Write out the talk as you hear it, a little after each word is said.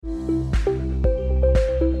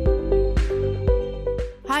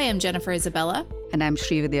Hi, I'm Jennifer Isabella. And I'm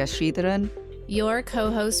Srividya Sridharan. Your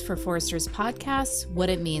co-host for Forrester's podcast, What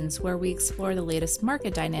It Means, where we explore the latest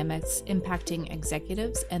market dynamics impacting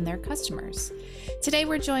executives and their customers. Today,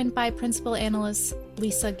 we're joined by principal analysts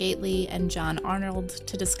Lisa Gately and John Arnold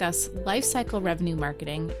to discuss lifecycle revenue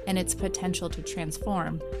marketing and its potential to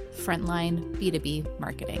transform frontline B2B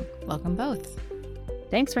marketing. Welcome both.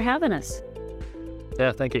 Thanks for having us.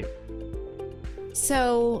 Yeah, thank you.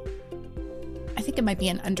 So, I think it might be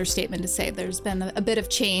an understatement to say there's been a bit of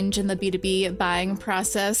change in the B2B buying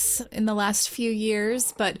process in the last few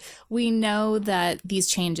years, but we know that these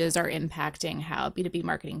changes are impacting how B2B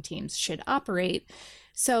marketing teams should operate.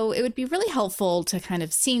 So it would be really helpful to kind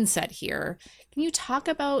of scene set here. Can you talk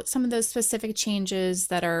about some of those specific changes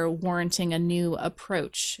that are warranting a new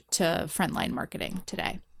approach to frontline marketing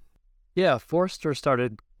today? Yeah, Forrester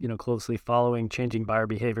started closely following changing buyer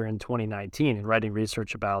behavior in 2019 and writing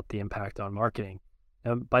research about the impact on marketing.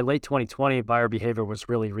 By late 2020, buyer behavior was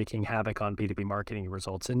really wreaking havoc on B2B marketing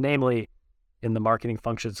results, and namely in the marketing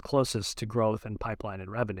functions closest to growth and pipeline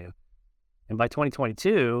and revenue. And by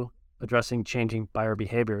 2022, addressing changing buyer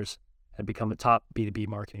behaviors had become a top B2B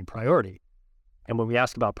marketing priority. And when we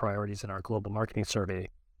asked about priorities in our global marketing survey,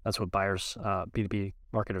 that's what buyers, B2B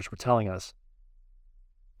marketers were telling us.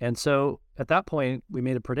 And so at that point, we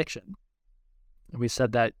made a prediction. And we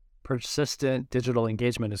said that persistent digital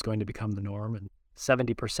engagement is going to become the norm, and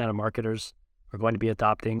 70% of marketers are going to be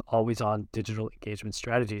adopting always-on digital engagement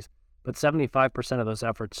strategies. But 75% of those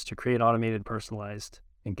efforts to create automated, personalized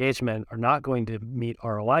engagement are not going to meet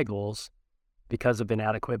ROI goals because of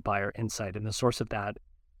inadequate buyer insight. And the source of that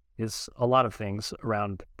is a lot of things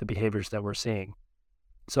around the behaviors that we're seeing.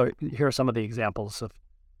 So here are some of the examples of,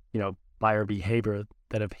 buyer behavior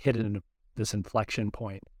that have hit this inflection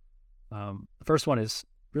point. The first one is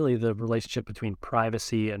really the relationship between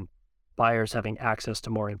privacy and buyers having access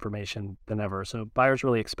to more information than ever. So buyers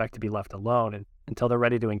really expect to be left alone until they're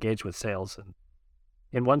ready to engage with sales. And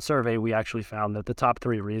in one survey, we actually found that the top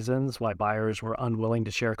 3 reasons why buyers were unwilling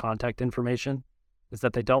to share contact information is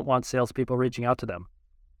that they don't want salespeople reaching out to them.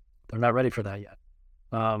 They're not ready for that yet.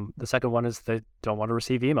 The second one is they don't want to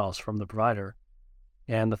receive emails from the provider.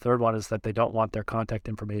 And the third one is that they don't want their contact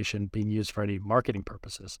information being used for any marketing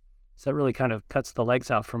purposes. So that really kind of cuts the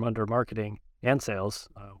legs out from under marketing and sales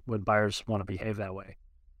when buyers want to behave that way.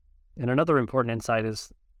 And another important insight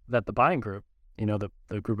is that the buying group,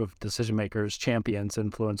 the group of decision makers, champions,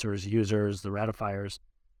 influencers, users, the ratifiers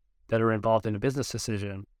that are involved in a business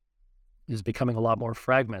decision is becoming a lot more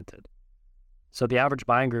fragmented. So the average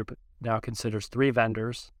buying group now considers 3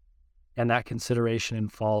 vendors, and that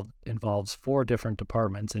consideration involves 4 different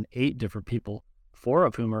departments and 8 different people, 4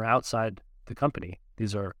 of whom are outside the company.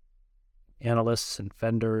 These are analysts and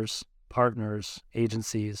vendors, partners,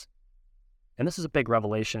 agencies. And this is a big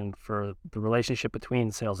revelation for the relationship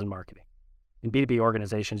between sales and marketing in B2B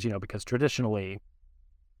organizations, because traditionally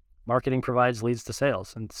marketing provides leads to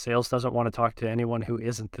sales, and sales doesn't want to talk to anyone who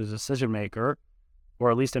isn't the decision maker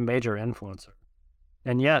or at least a major influencer.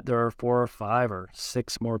 And yet there are 4 or 5 or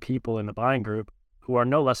 6 more people in the buying group who are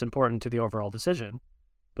no less important to the overall decision,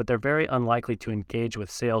 but they're very unlikely to engage with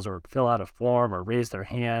sales or fill out a form or raise their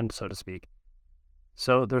hand, so to speak.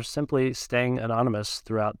 So they're simply staying anonymous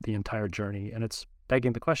throughout the entire journey. And it's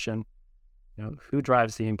begging the question, who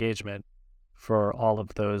drives the engagement for all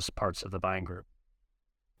of those parts of the buying group?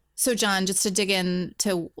 So John, just to dig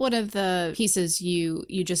into one of the pieces you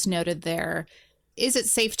just noted there, is it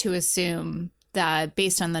safe to assume that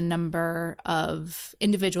based on the number of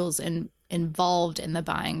individuals involved in the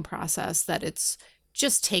buying process, that it's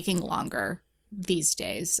just taking longer these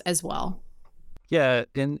days as well? Yeah,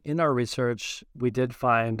 in our research, we did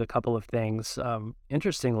find a couple of things.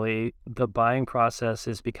 Interestingly, the buying process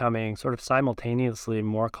is becoming sort of simultaneously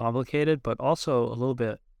more complicated, but also a little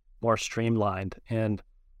bit more streamlined. And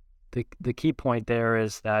the key point there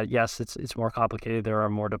is that, yes, it's more complicated. There are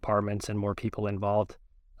more departments and more people involved.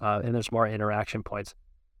 And there's more interaction points.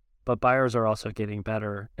 But buyers are also getting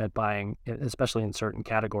better at buying, especially in certain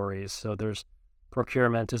categories. So there's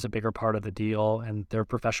procurement is a bigger part of the deal, and they're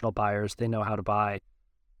professional buyers. They know how to buy.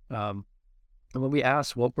 And when we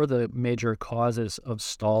asked what were the major causes of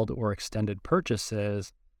stalled or extended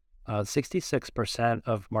purchases, 66%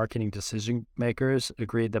 of marketing decision makers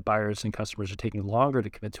agreed that buyers and customers are taking longer to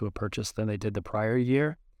commit to a purchase than they did the prior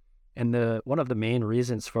year. And one of the main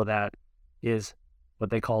reasons for that is what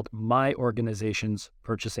they called my organization's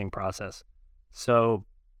purchasing process. So,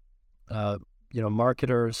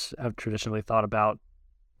 marketers have traditionally thought about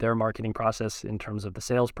their marketing process in terms of the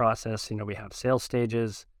sales process. We have sales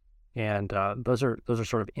stages, and those are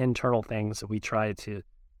sort of internal things that we try to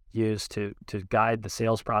used to guide the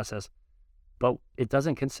sales process, but it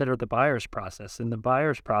doesn't consider the buyer's process. And the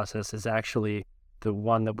buyer's process is actually the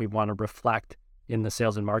one that we want to reflect in the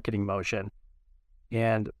sales and marketing motion.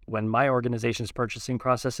 And when my organization's purchasing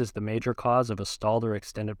process is the major cause of a stalled or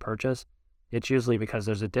extended purchase, it's usually because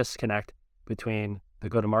there's a disconnect between the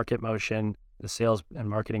go-to-market motion, the sales and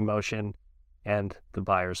marketing motion, and the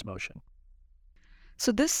buyer's motion.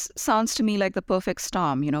 So this sounds to me like the perfect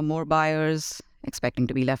storm. More buyers expecting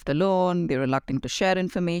to be left alone. They're reluctant to share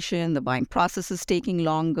information. The buying process is taking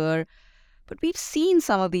longer. But we've seen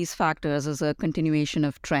some of these factors as a continuation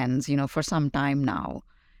of trends, for some time now.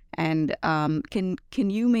 And can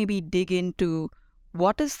you maybe dig into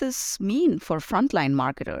what does this mean for frontline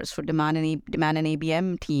marketers, for demand and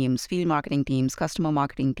ABM teams, field marketing teams, customer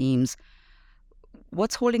marketing teams?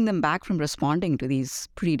 What's holding them back from responding to these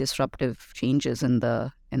pretty disruptive changes in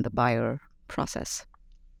the buyer process?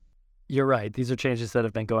 You're right. These are changes that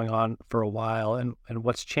have been going on for a while. And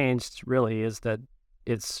what's changed really is that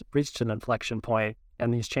it's reached an inflection point,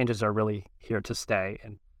 and these changes are really here to stay.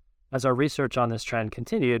 And as our research on this trend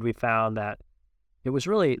continued, we found that it was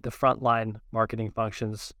really the frontline marketing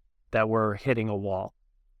functions that were hitting a wall.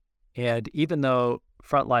 And even though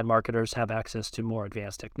frontline marketers have access to more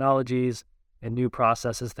advanced technologies and new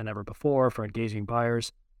processes than ever before for engaging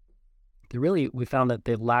buyers, we found that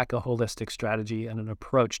they lack a holistic strategy and an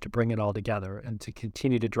approach to bring it all together and to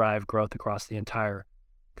continue to drive growth across the entire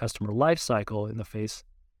customer lifecycle in the face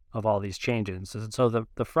of all these changes. And so the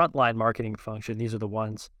frontline marketing function, these are the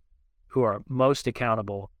ones who are most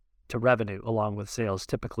accountable to revenue along with sales.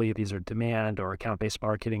 Typically, these are demand or account-based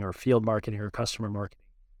marketing or field marketing or customer marketing.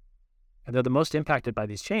 And they're the most impacted by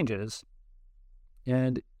these changes.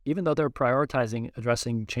 And even though they're prioritizing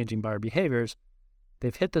addressing changing buyer behaviors,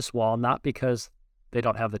 they've hit this wall not because they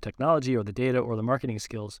don't have the technology or the data or the marketing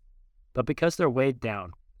skills, but because they're weighed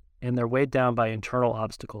down. And they're weighed down by internal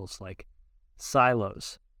obstacles like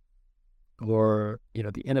silos or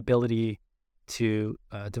the inability to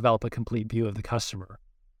develop a complete view of the customer,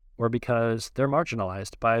 or because they're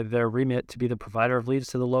marginalized by their remit to be the provider of leads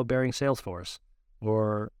to the load-bearing sales force,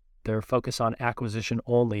 or their focus on acquisition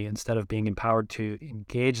only instead of being empowered to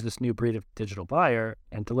engage this new breed of digital buyer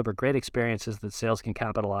and deliver great experiences that sales can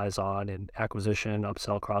capitalize on in acquisition,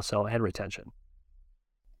 upsell, cross-sell, and retention.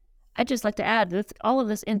 I'd just like to add that all of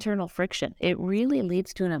this internal friction, it really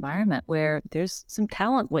leads to an environment where there's some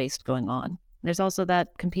talent waste going on. There's also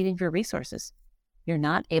that competing for resources. You're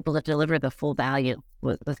not able to deliver the full value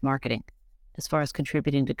with marketing as far as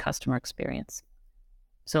contributing to customer experience.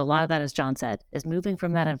 So a lot of that, as John said, is moving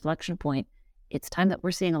from that inflection point. It's time that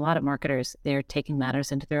we're seeing a lot of marketers, they're taking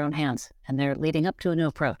matters into their own hands and they're leading up to a new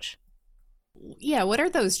approach. Yeah, what are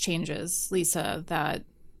those changes, Lisa, that,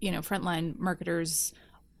 frontline marketers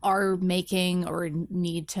are making or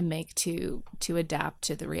need to make to adapt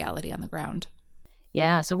to the reality on the ground?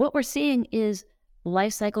 Yeah, so what we're seeing is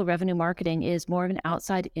lifecycle revenue marketing is more of an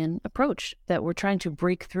outside-in approach, that we're trying to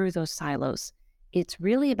break through those silos. It's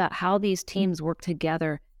really about how these teams work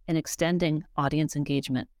together in extending audience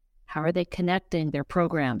engagement. How are they connecting their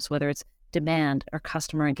programs, whether it's demand or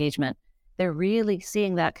customer engagement? They're really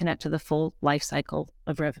seeing that connect to the full lifecycle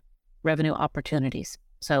of revenue opportunities.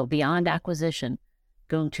 So beyond acquisition,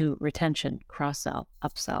 going to retention, cross-sell,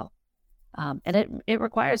 upsell. And it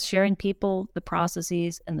requires sharing people, the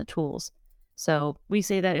processes, and the tools. So we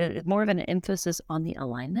say that it's more of an emphasis on the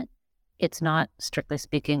alignment. It's not, strictly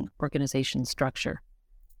speaking, organization structure.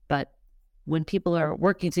 But when people are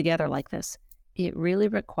working together like this, it really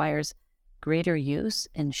requires greater use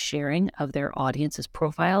and sharing of their audience's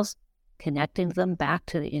profiles, connecting them back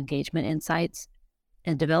to the engagement insights,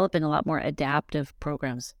 and developing a lot more adaptive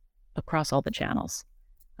programs across all the channels.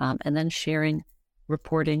 And then sharing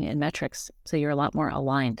reporting and metrics, so you're a lot more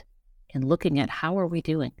aligned and looking at how are we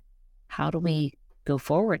doing? How do we go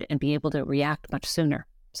forward and be able to react much sooner,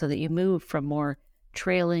 so that you move from more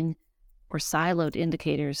trailing or siloed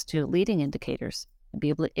indicators to leading indicators and be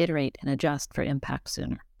able to iterate and adjust for impact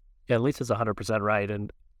sooner. Yeah, Lisa's 100% right.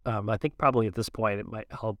 And I think probably at this point it might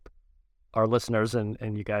help our listeners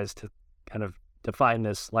and you guys to kind of define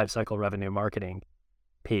this lifecycle revenue marketing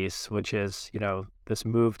piece, which is, this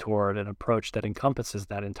move toward an approach that encompasses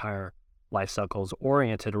that entire life cycle, is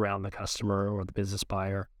oriented around the customer or the business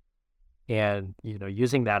buyer, and,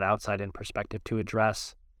 using that outside-in perspective to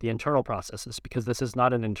address the internal processes, because this is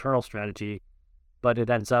not an internal strategy, but it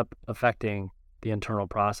ends up affecting the internal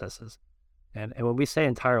processes. And when we say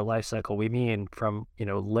entire life cycle, we mean from,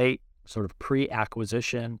 late sort of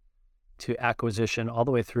pre-acquisition to acquisition all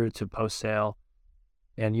the way through to post-sale,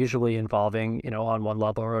 and usually involving, on one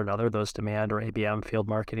level or another, those demand or ABM, field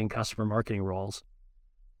marketing, customer marketing roles.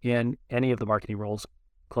 in any of the marketing roles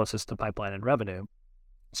closest to pipeline and revenue.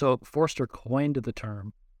 So Forrester coined the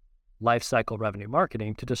term lifecycle revenue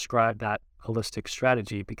marketing to describe that holistic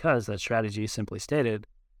strategy, because that strategy, simply stated,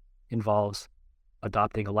 involves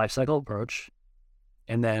adopting a lifecycle approach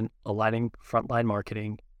and then aligning frontline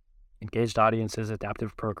marketing, engaged audiences,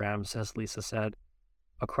 adaptive programs, as Lisa said,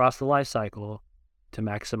 across the lifecycle to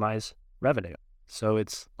maximize revenue. So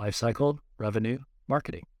it's lifecycle revenue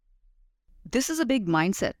marketing. This is a big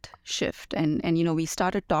mindset shift. And we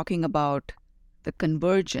started talking about the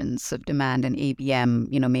convergence of demand and ABM,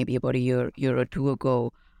 maybe about a year or two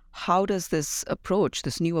ago. How does this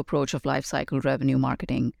new approach of lifecycle revenue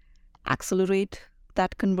marketing accelerate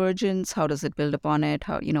that convergence? How does it build upon it?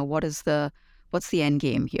 What's the end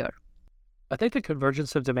game here? I think the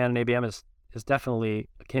convergence of demand and ABM is definitely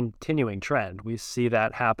a continuing trend. We see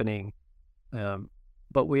that happening,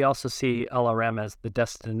 but we also see LRM as the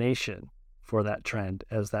destination for that trend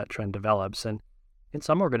as that trend develops. And in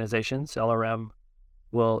some organizations, LRM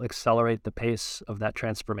will accelerate the pace of that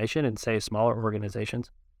transformation in, say, smaller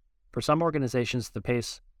organizations. For some organizations, the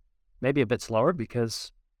pace may be a bit slower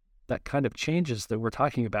because that kind of changes that we're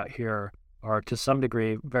talking about here are, to some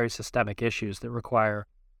degree, very systemic issues that require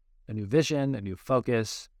a new vision, a new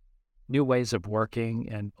focus, new ways of working,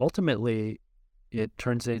 and ultimately it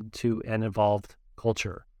turns into an evolved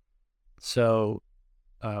culture. So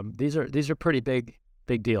these are pretty big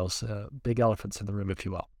deals, big elephants in the room, if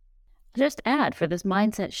you will. Just add for this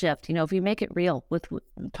mindset shift, if you make it real with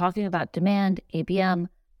talking about demand, ABM,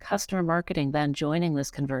 customer marketing, then joining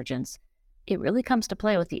this convergence, it really comes to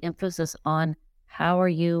play with the emphasis on how are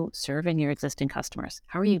you serving your existing customers?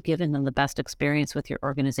 How are you giving them the best experience with your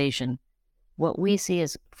organization? What we see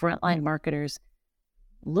is frontline marketers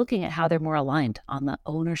looking at how they're more aligned on the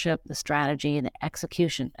ownership, the strategy, and the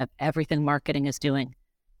execution of everything marketing is doing.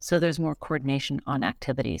 So there's more coordination on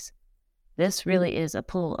activities. This really is a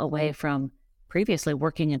pull away from previously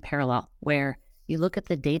working in parallel, where you look at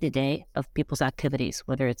the day-to-day of people's activities,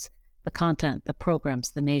 whether it's the content, the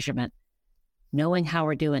programs, the measurement, knowing how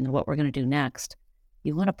we're doing and what we're going to do next.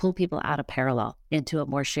 You want to pull people out of parallel into a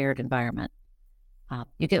more shared environment.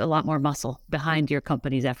 You get a lot more muscle behind your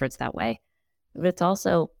company's efforts that way. But it's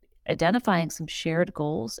also identifying some shared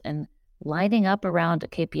goals and lining up around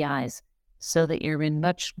KPIs so that you're in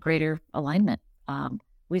much greater alignment.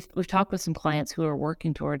 We've talked with some clients who are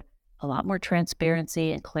working toward a lot more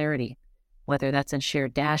transparency and clarity, whether that's in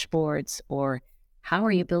shared dashboards or how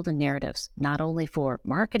are you building narratives, not only for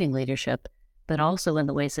marketing leadership, but also in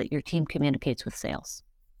the ways that your team communicates with sales.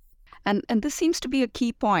 And this seems to be a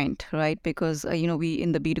key point, right? Because, we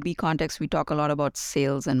in the B2B context, we talk a lot about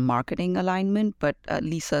sales and marketing alignment, but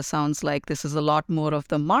Lisa, sounds like this is a lot more of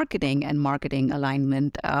the marketing and marketing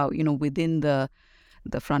alignment, within the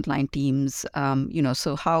frontline teams.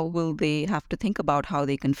 So how will they have to think about how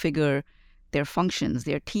they configure their functions,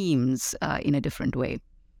 their teams in a different way?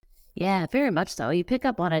 Yeah, very much so. You pick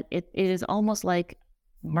up on it. It is almost like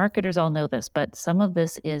marketers all know this, but some of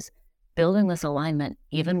this is building this alignment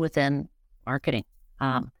even within marketing,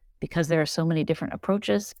 because there are so many different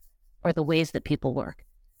approaches or the ways that people work.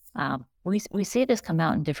 We see this come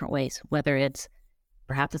out in different ways, whether it's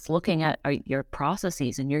perhaps it's looking at your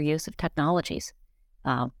processes and your use of technologies.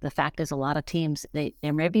 The fact is a lot of teams,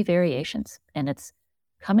 there may be variations, and it's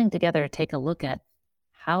coming together to take a look at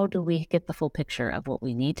how do we get the full picture of what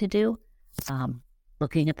we need to do,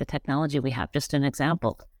 looking at the technology we have. Just an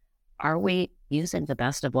example, are we using the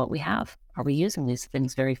best of what we have? Are we using these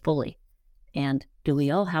things very fully? And do we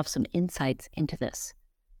all have some insights into this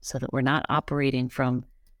so that we're not operating from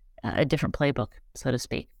a different playbook, so to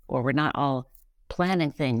speak, or we're not all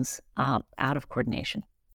planning things out of coordination?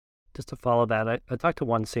 Just to follow that, I talked to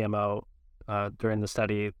one CMO during the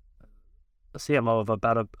study, a CMO of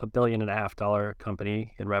about a $1.5 billion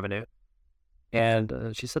company in revenue. And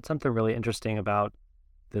she said something really interesting about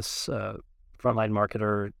this frontline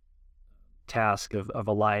marketer task of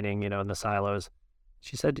aligning, in the silos.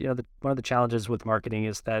 She said, one of the challenges with marketing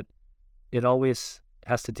is that it always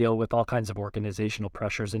has to deal with all kinds of organizational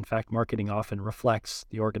pressures. In fact, marketing often reflects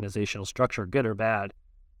the organizational structure, good or bad.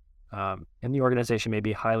 And the organization may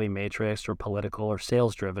be highly matrixed or political or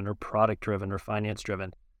sales-driven or product-driven or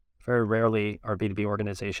finance-driven. Very rarely are B2B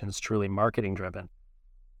organizations truly marketing-driven.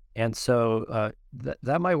 And so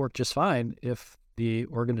that might work just fine if the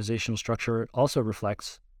organizational structure also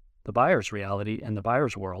reflects the buyer's reality and the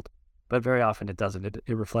buyer's world. But very often it doesn't.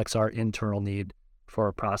 It reflects our internal need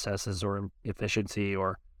for processes or efficiency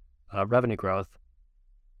or revenue growth.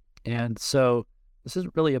 And so this is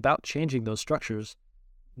really about changing those structures.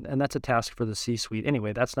 And that's a task for the C-suite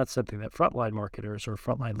anyway. That's not something that frontline marketers or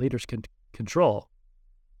frontline leaders can control.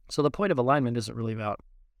 So the point of alignment isn't really about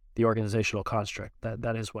the organizational construct.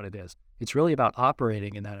 That is what it is. It's really about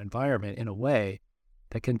operating in that environment in a way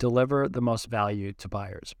that can deliver the most value to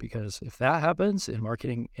buyers. Because if that happens in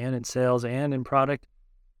marketing and in sales and in product,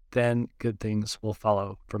 then good things will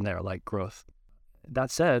follow from there, like growth.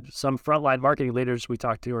 That said, some frontline marketing leaders we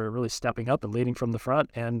talked to are really stepping up and leading from the front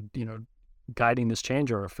and, guiding this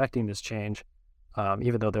change or affecting this change,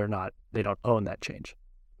 even though they don't own that change.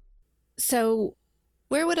 So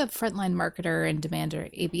where would a frontline marketer in demand or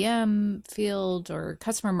ABM, field, or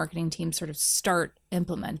customer marketing team sort of start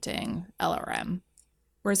implementing LRM?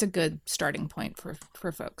 Where's a good starting point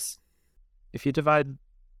for folks? If you divide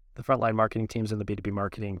the frontline marketing teams and the B2B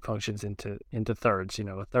marketing functions into thirds,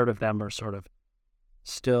 a third of them are sort of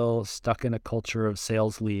still stuck in a culture of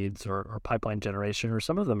sales leads or pipeline generation, or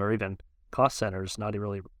some of them are even cost centers, not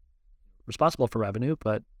really responsible for revenue,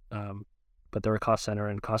 but they're a cost center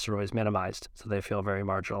and costs are always minimized, so they feel very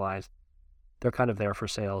marginalized. They're kind of there for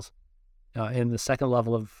sales. In the second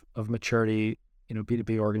level of maturity,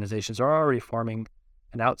 B2B organizations are already forming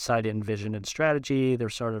an outside-in vision and strategy. They're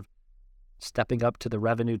sort of stepping up to the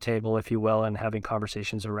revenue table, if you will, and having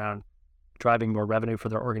conversations around driving more revenue for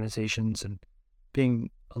their organizations and being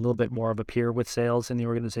a little bit more of a peer with sales in the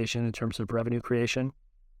organization in terms of revenue creation.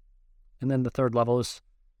 And then the third level is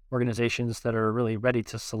organizations that are really ready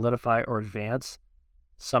to solidify or advance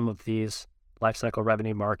some of these lifecycle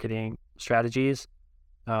revenue marketing strategies.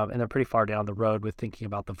 And they're pretty far down the road with thinking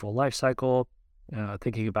about the full lifecycle,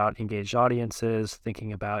 thinking about engaged audiences,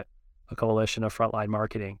 thinking about a coalition of frontline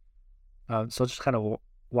marketing. So just kind of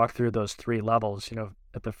walk through those three levels.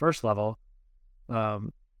 At the first level,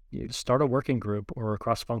 you start a working group or a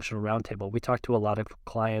cross-functional roundtable. We talk to a lot of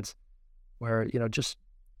clients where, just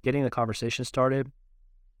getting the conversation started,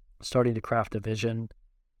 starting to craft a vision,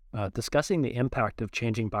 discussing the impact of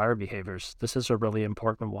changing buyer behaviors. This is a really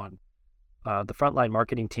important one. The frontline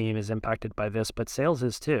marketing team is impacted by this, but sales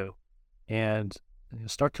is too. And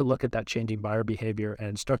start to look at that changing buyer behavior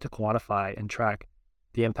and start to quantify and track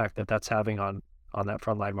the impact that that's having on that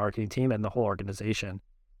frontline marketing team and the whole organization.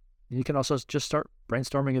 And you can also just start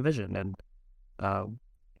brainstorming a vision and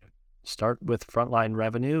start with frontline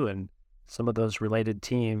revenue and some of those related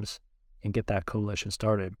teams and get that coalition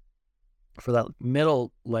started. For that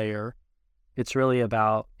middle layer, it's really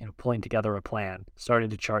about pulling together a plan, starting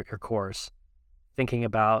to chart your course, thinking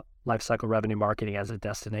about lifecycle revenue marketing as a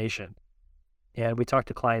destination. And we talk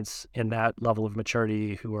to clients in that level of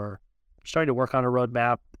maturity who are starting to work on a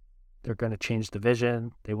roadmap. They're going to change the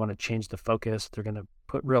vision. They want to change the focus. They're going to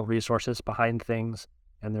put real resources behind things,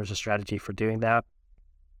 and there's a strategy for doing that.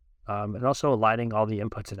 And also aligning all the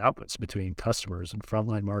inputs and outputs between customers and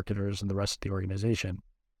frontline marketers and the rest of the organization.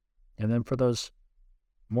 And then for those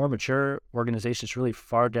more mature organizations really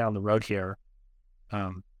far down the road here,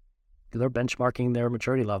 they're benchmarking their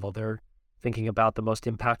maturity level. They're thinking about the most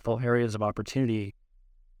impactful areas of opportunity,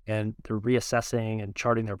 and they're reassessing and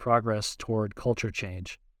charting their progress toward culture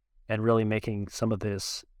change and really making some of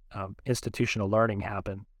this institutional learning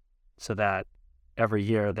happen so that every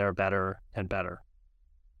year they're better and better.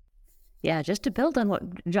 Yeah, just to build on what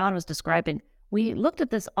John was describing, we looked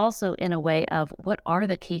at this also in a way of what are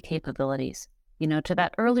the key capabilities? To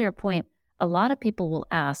that earlier point, a lot of people will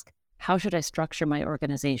ask, how should I structure my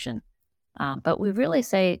organization? But we really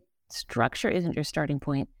say structure isn't your starting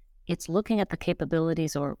point. It's looking at the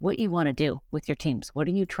capabilities or what you want to do with your teams. What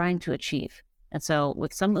are you trying to achieve? And so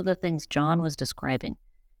with some of the things John was describing,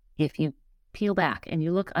 if you peel back and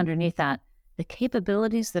you look underneath that, the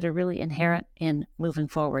capabilities that are really inherent in moving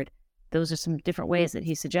forward, those are some different ways that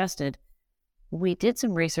he suggested. We did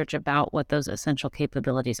some research about what those essential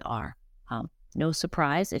capabilities are. No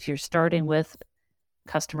surprise if you're starting with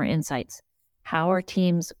customer insights. How are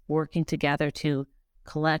teams working together to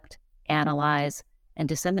collect, analyze, and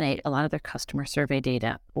disseminate a lot of their customer survey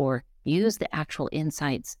data or use the actual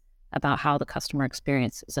insights about how the customer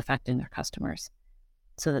experience is affecting their customers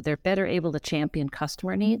so that they're better able to champion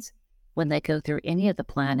customer needs when they go through any of the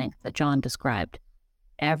planning that John described.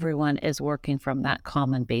 Everyone is working from that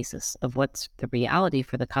common basis of what's the reality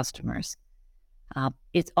for the customers.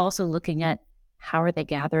 It's also looking at how are they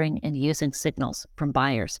gathering and using signals from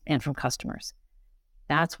buyers and from customers.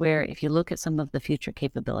 That's where, if you look at some of the future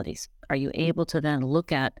capabilities, are you able to then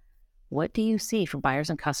look at what do you see from buyers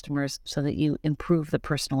and customers so that you improve the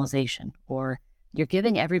personalization, or you're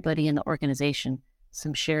giving everybody in the organization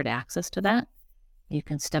some shared access to that? You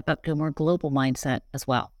can step up to a more global mindset as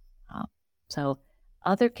well. So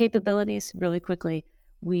other capabilities, really quickly,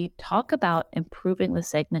 we talk about improving the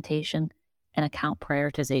segmentation and account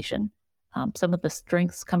prioritization. Some of the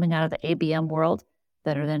strengths coming out of the ABM world,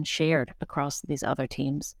 that are then shared across these other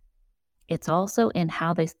teams. It's also in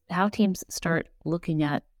how teams start looking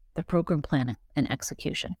at the program planning and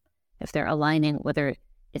execution. If they're aligning, whether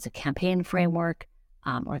it's a campaign framework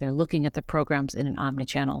or they're looking at the programs in an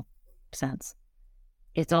omnichannel sense.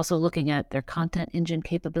 It's also looking at their content engine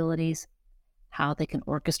capabilities, how they can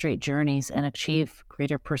orchestrate journeys and achieve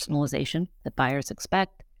greater personalization that buyers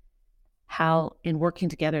expect. How, in working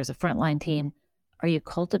together as a frontline team, are you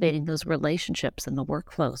cultivating those relationships and the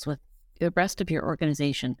workflows with the rest of your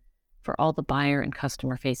organization for all the buyer and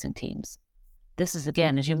customer-facing teams? This is,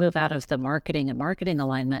 again, as you move out of the marketing and marketing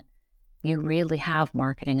alignment, you really have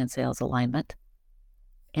marketing and sales alignment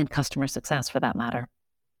and customer success for that matter.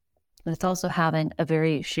 And it's also having a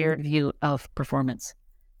very shared view of performance.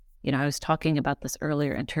 I was talking about this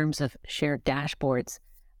earlier in terms of shared dashboards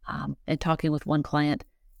and talking with one client.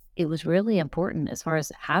 It was really important as far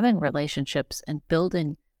as having relationships and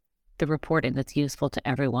building the reporting that's useful to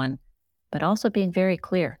everyone, but also being very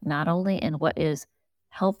clear, not only in what is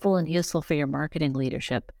helpful and useful for your marketing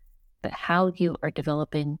leadership, but how you are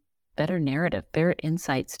developing better narrative, better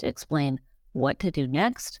insights to explain what to do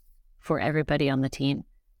next for everybody on the team.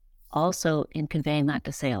 Also in conveying that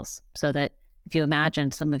to sales, so that if you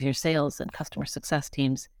imagine some of your sales and customer success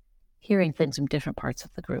teams hearing things from different parts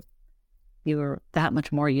of the group, you are that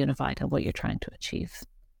much more unified in what you're trying to achieve.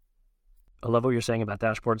 I love what you're saying about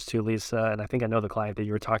dashboards too, Lisa. And I think I know the client that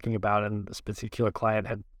you were talking about, and this particular client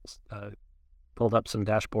had pulled up some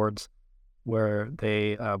dashboards where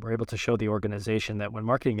they were able to show the organization that when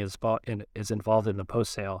marketing is involved in the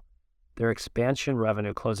post-sale, their expansion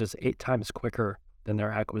revenue closes 8 times quicker than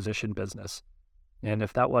their acquisition business. And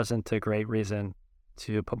if that wasn't a great reason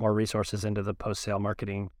to put more resources into the post-sale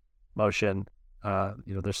marketing motion,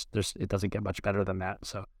 it doesn't get much better than that.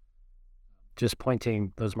 So just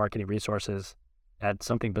pointing those marketing resources at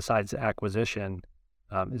something besides acquisition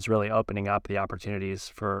is really opening up the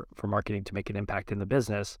opportunities for marketing to make an impact in the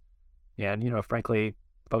business. And, frankly,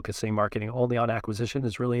 focusing marketing only on acquisition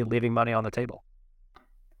is really leaving money on the table.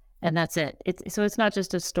 And that's it. So it's not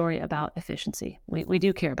just a story about efficiency. We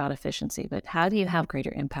do care about efficiency, but how do you have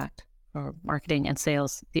greater impact for marketing and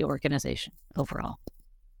sales, the organization overall?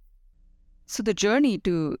 So the journey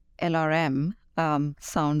to LRM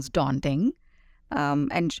sounds daunting.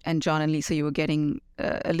 And John and Lisa, you were getting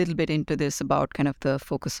a little bit into this about kind of the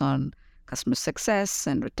focus on customer success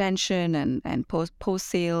and retention and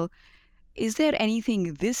post-sale. Is there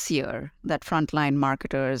anything this year that frontline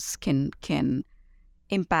marketers can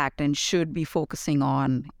impact and should be focusing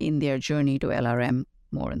on in their journey to LRM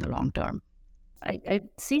more in the long term? I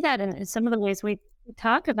see that in some of the ways we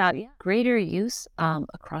talk about greater use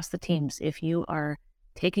across the teams. If you are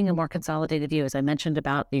taking a more consolidated view, as I mentioned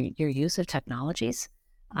about your use of technologies,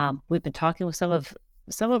 we've been talking with some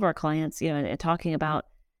of our clients, and talking about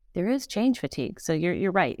there is change fatigue. So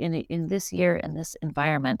you're right. In this year, in this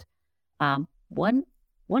environment, one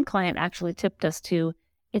client actually tipped us to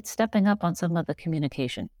it's stepping up on some of the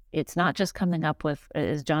communication. It's not just coming up with,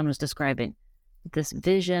 as John was describing, this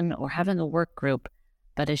vision or having a work group,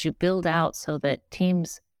 but as you build out so that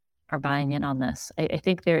teams are buying in on this, I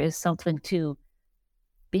think there is something to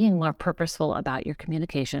being more purposeful about your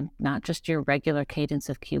communication, not just your regular cadence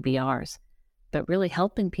of QBRs, but really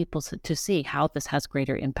helping people to see how this has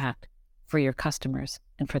greater impact for your customers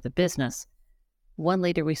and for the business. One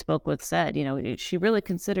leader we spoke with said, she really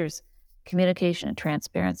considers communication and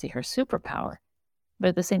transparency her superpower. But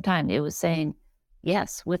at the same time, it was saying,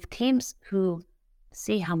 yes, with teams who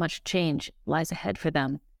see how much change lies ahead for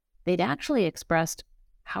them, they'd actually expressed,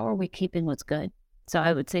 how are we keeping what's good? So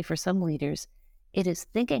I would say for some leaders, it is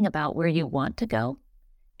thinking about where you want to go,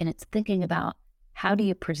 and it's thinking about how do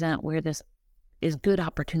you present where this is good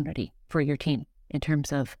opportunity for your team in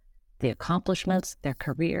terms of the accomplishments, their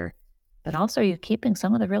career, but also you're keeping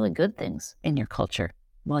some of the really good things in your culture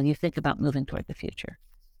while you think about moving toward the future.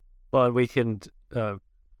 Well, we can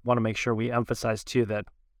want to make sure we emphasize too that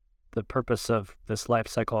the purpose of this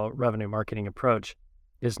lifecycle revenue marketing approach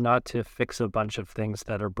is not to fix a bunch of things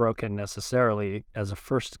that are broken necessarily as a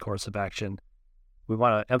first course of action. We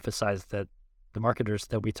want to emphasize that the marketers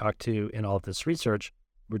that we talk to in all of this research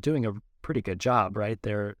were doing a pretty good job, right?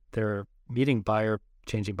 They're meeting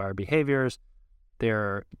changing buyer behaviors.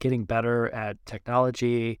 They're getting better at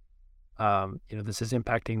technology. This is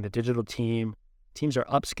impacting the digital team. Teams are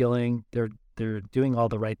upskilling. They're doing all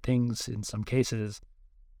the right things in some cases.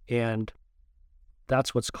 And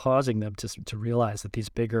that's what's causing them to realize that these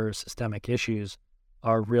bigger systemic issues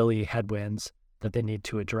are really headwinds that they need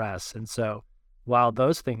to address. And so while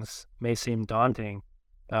those things may seem daunting,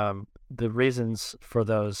 the reasons for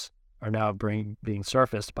those are now being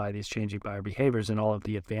surfaced by these changing buyer behaviors and all of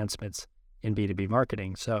the advancements in B2B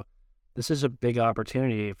marketing. So this is a big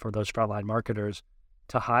opportunity for those frontline marketers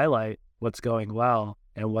to highlight what's going well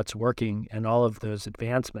and what's working and all of those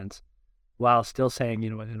advancements, while still saying,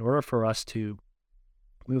 in order for us to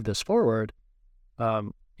move this forward,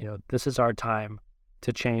 this is our time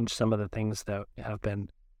to change some of the things that have been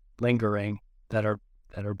lingering that are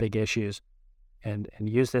big issues, and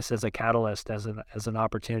use this as a catalyst, as an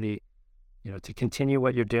opportunity, to continue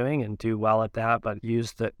what you're doing and do well at that, but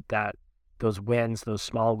use those wins, those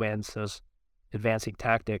small wins, those advancing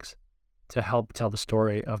tactics to help tell the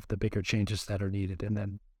story of the bigger changes that are needed, and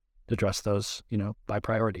then address those, by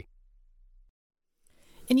priority.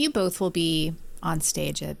 And you both will be on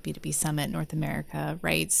stage at B2B Summit North America,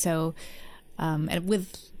 right? So, and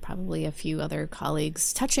with probably a few other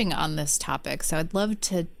colleagues touching on this topic. So I'd love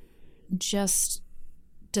to just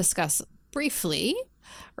discuss briefly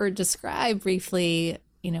or describe briefly,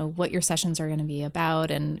 what your sessions are going to be about,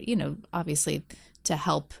 and, obviously to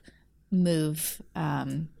help move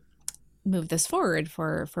this forward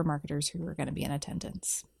for marketers who are going to be in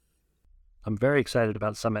attendance. I'm very excited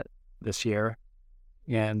about Summit this year,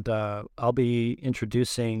 and I'll be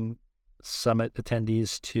introducing Summit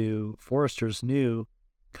attendees to Forrester's new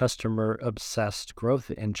customer-obsessed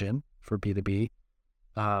growth engine for B2B.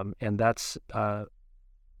 And that's,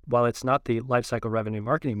 while it's not the lifecycle revenue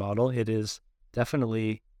marketing model, it is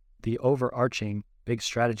definitely the overarching big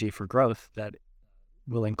strategy for growth that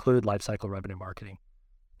will include lifecycle revenue marketing.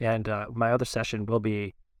 And my other session will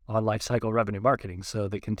be on lifecycle revenue marketing, so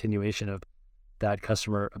the continuation of that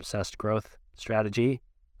customer-obsessed growth strategy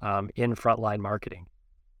in frontline marketing.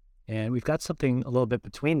 And we've got something a little bit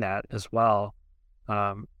between that as well.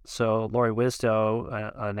 So Lori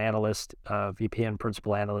Wisdow, an analyst, VP and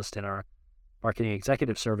principal analyst in our marketing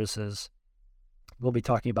executive services, will be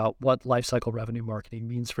talking about what lifecycle revenue marketing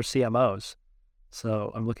means for CMOs.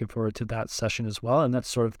 So I'm looking forward to that session as well. And that's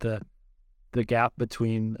sort of the gap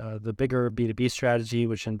between the bigger B2B strategy,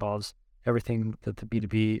 which involves everything that the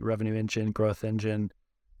B2B revenue engine, growth engine,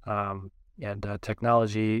 and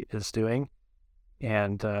technology is doing,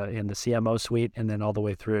 and in the CMO suite, and then all the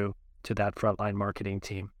way through to that frontline marketing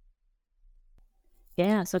team.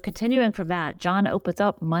 Yeah, so continuing from that, John opens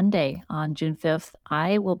up Monday on June 5th.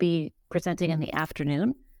 I will be presenting in the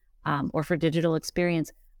afternoon, or for digital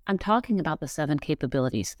experience. I'm talking about the 7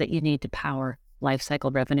 capabilities that you need to power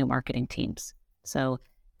lifecycle revenue marketing teams. So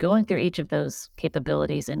going through each of those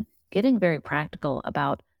capabilities and getting very practical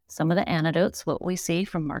about some of the anecdotes, what we see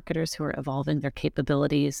from marketers who are evolving their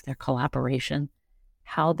capabilities, their collaboration,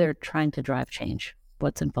 how they're trying to drive change,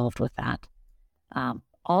 what's involved with that.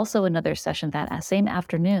 Also another session that same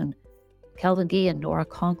afternoon, Kelvin Gee and Nora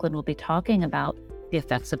Conklin will be talking about the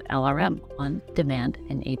effects of LRM on demand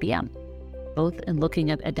and ABM, both in looking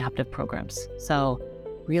at adaptive programs. So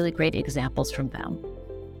really great examples from them.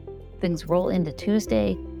 Things roll into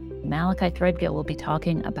Tuesday. Malachi Threadgill will be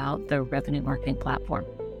talking about the revenue marketing platform.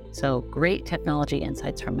 So great technology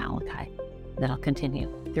insights from Malachi that'll continue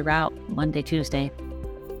throughout Monday, Tuesday,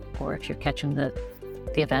 or if you're catching the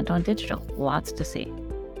event on digital, lots to see.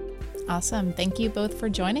 Awesome. Thank you both for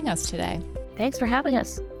joining us today. Thanks for having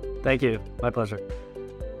us. Thank you. My pleasure.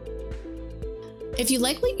 If you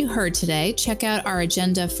like what you heard today, check out our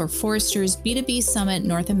agenda for Forrester's B2B Summit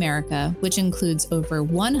North America, which includes over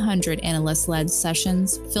 100 analyst-led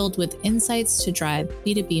sessions filled with insights to drive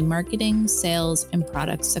B2B marketing, sales, and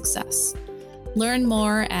product success. Learn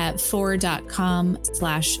more at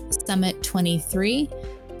forr.com/summit23.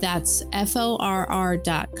 That's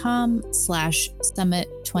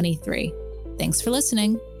forr.com/summit23. Thanks for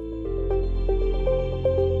listening.